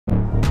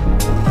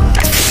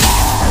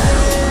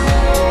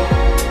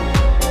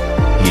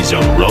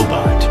his own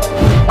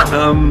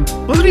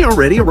robot. Wasn't he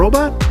already a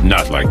robot?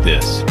 Not like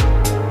this.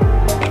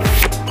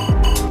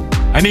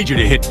 I need you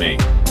to hit me,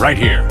 right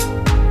here.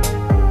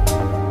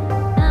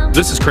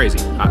 This is crazy.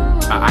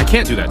 I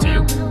can't do that to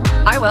you.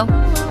 I will.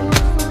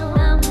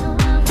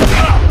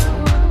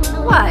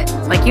 What?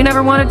 Like you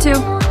never wanted to?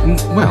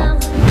 Well,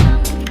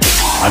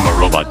 I'm a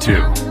robot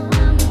too.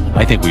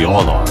 I think we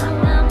all are.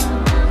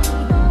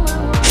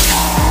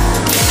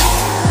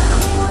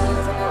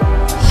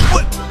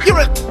 What?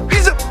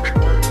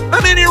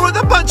 I'm in here with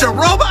a bunch of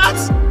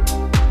robots?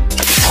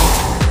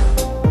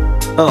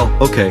 oh,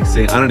 okay.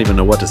 See, I don't even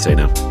know what to say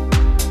now.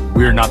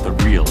 We're not the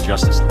real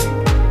Justice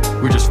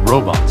League. We're just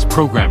robots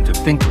programmed to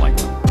think like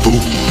them.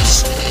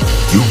 Fools!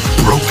 You've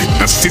broken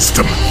the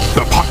system!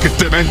 The pocket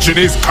dimension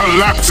is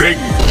collapsing!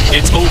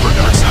 It's over,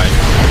 Darkseid.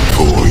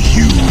 For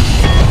you.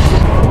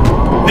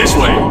 This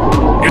way!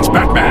 It's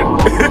Batman!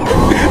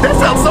 That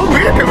sounds so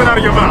weird coming out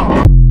of your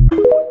mouth.